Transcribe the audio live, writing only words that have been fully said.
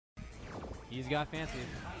He's got fancy.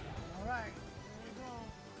 All right, here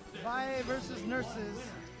we go. Valle versus Nerses.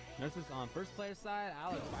 Nerses on first player side,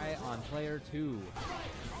 Alex Valle on player 2.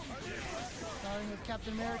 Starting with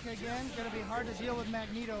Captain America again. Gonna be hard to deal with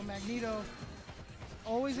Magneto. Magneto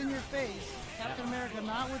always in your face. Captain America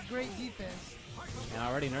not with great defense. And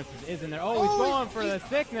already Nerses is in there. Oh, he's going for the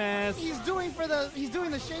sickness. He's doing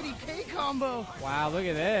the Shady K combo. Wow, look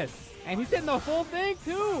at this. And he's hitting the full thing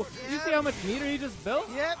too. Yeah. You see how much meter he just built?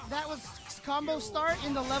 Yep, that was combo start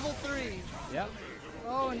into level 3. Yep.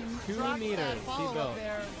 Oh, and he 2 dropped meters that he follow-up built.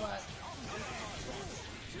 there, but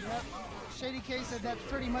yep. Shady K said that's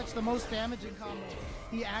pretty much the most damaging combo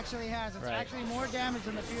he actually has. It's actually more damage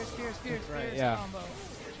than the Fierce combo.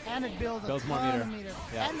 And it builds a more ton meter. of meter.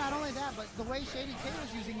 Yeah. And not only that, but the way Shady K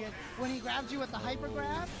was using it, when he grabs you with the hyper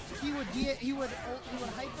grab, he would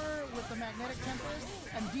hyper with the magnetic tempest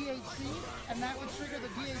and DHC, and that would trigger the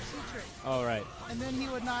DHC trick. Oh, right. And then he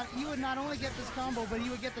would not only get this combo, but he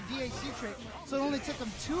would get the DHC trick. So it only took him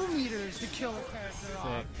 2 meters to kill a character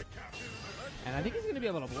off. And I think he's going to be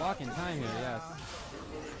able to block in time here, yes.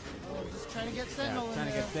 Oh, just trying to get Sentinel in trying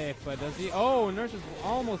there. to get safe, but does he? Oh, Nerses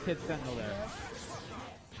almost hit Sentinel there. Yep.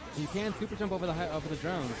 You can super jump over the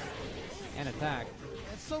drones and attack.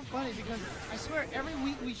 It's so funny because I swear every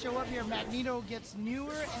week we show up here, Magneto gets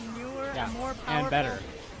newer and newer and more powerful. And better.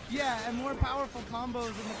 Yeah, and more powerful combos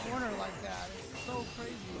in the corner like that. It's so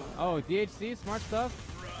crazy. Oh, DHC, smart stuff.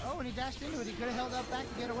 Oh, and he dashed into it. He could have held up back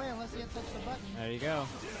to get away unless he had touched the button. There you go.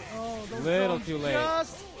 Oh, those Little drones too late.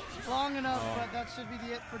 Just long enough, but that should be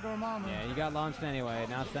the it for Dormammu. Yeah, you got launched anyway.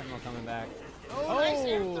 Now Sentinel coming back. Oh, nice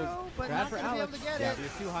air throw, but grab not for going to be able Alex. to get Yeah, it.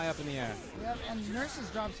 he's too high up in the air. Yep, and Nerses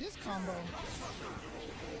drops his combo.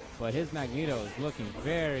 But his Magneto is looking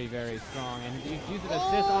very, very strong. And he's using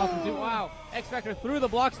assist awesome too. Wow. X-Factor threw the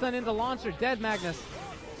block stun into launcher. Dead Magnus.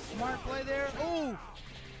 Smart play there. Oh,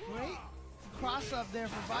 great cross up there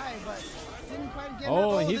for Vi, but didn't quite get it.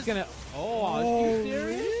 Oh, and he's going to. Oh, are you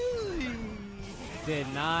serious? Really? Did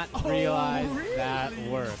not realize that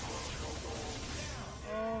worked.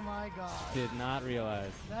 Oh my God. Did not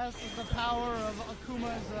realize. That's the power of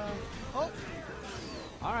Akuma's.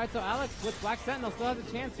 All right, so Alex with Black Sentinel still has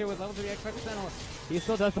a chance here with level 3 X-Factor Sentinel. He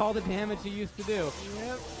still does all the damage he used to do.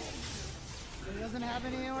 Yep. He doesn't have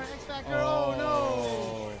any more X-Factor. Oh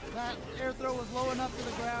no! That air throw was low enough to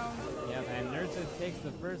the ground. Yep, and Nerses takes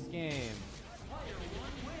the first game.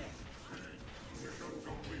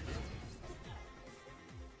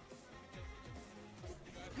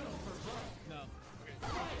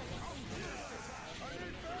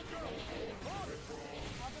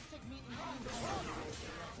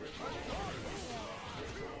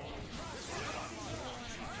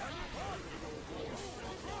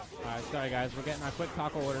 Alright, sorry guys, we're getting our quick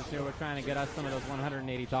taco orders here. We're trying to get us some of those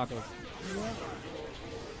 180 tacos. Yep.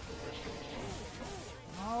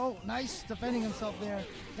 Oh, nice defending himself there.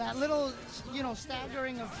 That little,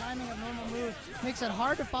 staggering of timing of normal moves makes it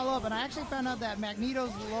hard to follow up. And I actually found out that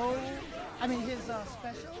Magneto's his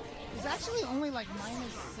special is actually only like -6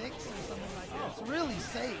 or something like that. It's really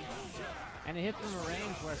safe. And it hits from a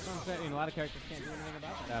range where a lot of characters can't do anything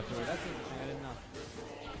about that afterward. That's interesting. I didn't know.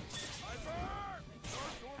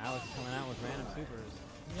 Alex coming out with random supers.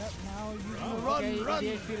 Yep, now you can run.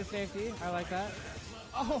 DHC to safety. I like that.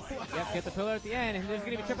 Oh, wow. Yep, get the pillar at the end, and there's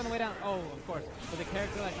going to be a trip on the way down. Oh, of course. With a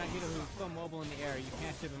character like Magneto who's so mobile in the air, you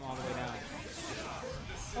can't ship him all the way down.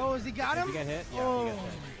 Oh, has he got him? Did he get hit? Yeah, he got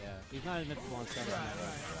hit. Yeah. He's not invincible on stuff.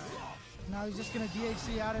 Now he's just going to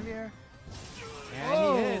DHC out of here.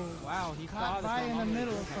 And he hit. Wow, he caught saw by in the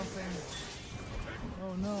middle of something.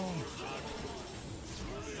 Oh, no.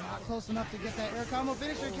 Not close enough to get that air combo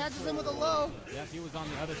finisher. Catches him with a low. Yep, he was on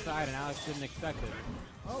the other side, and Alex didn't expect it.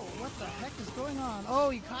 Oh, what the heck is going on? Oh,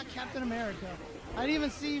 he caught Captain America. I didn't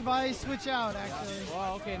even see Vi switch out, actually.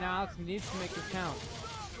 Well, okay, now Alex needs to make this count.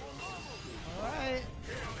 All right.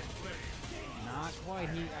 Not quite.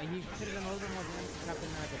 He hit it a little bit more than Captain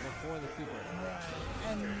America before the super. Right.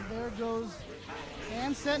 And there goes.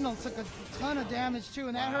 And Sentinel took a ton of damage, too.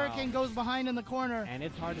 And that Hurricane goes behind in the corner. And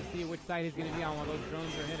it's hard to see which side he's going to be on while those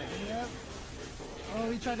drones are hitting. Yep. Oh,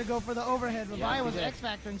 he tried to go for the overhead, but Vi was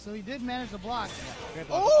X-Factoring, so he did manage to block.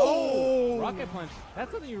 Oh! Rocket punch. That's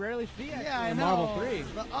something you rarely see in Marvel 3.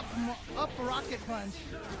 The up rocket punch.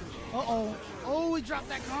 Uh-oh. Oh, he dropped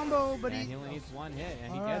that combo, but he only needs one hit,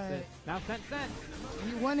 and he gets it. Now Sent.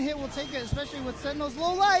 One hit will take it, especially with Sentinel's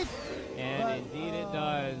low life. And indeed it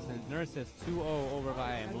does. And Nerses 2-0 over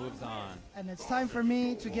Vi and moves on. And it's time for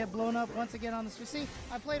me to get blown up once again on the stream. See,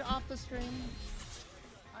 I played off the stream.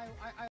 I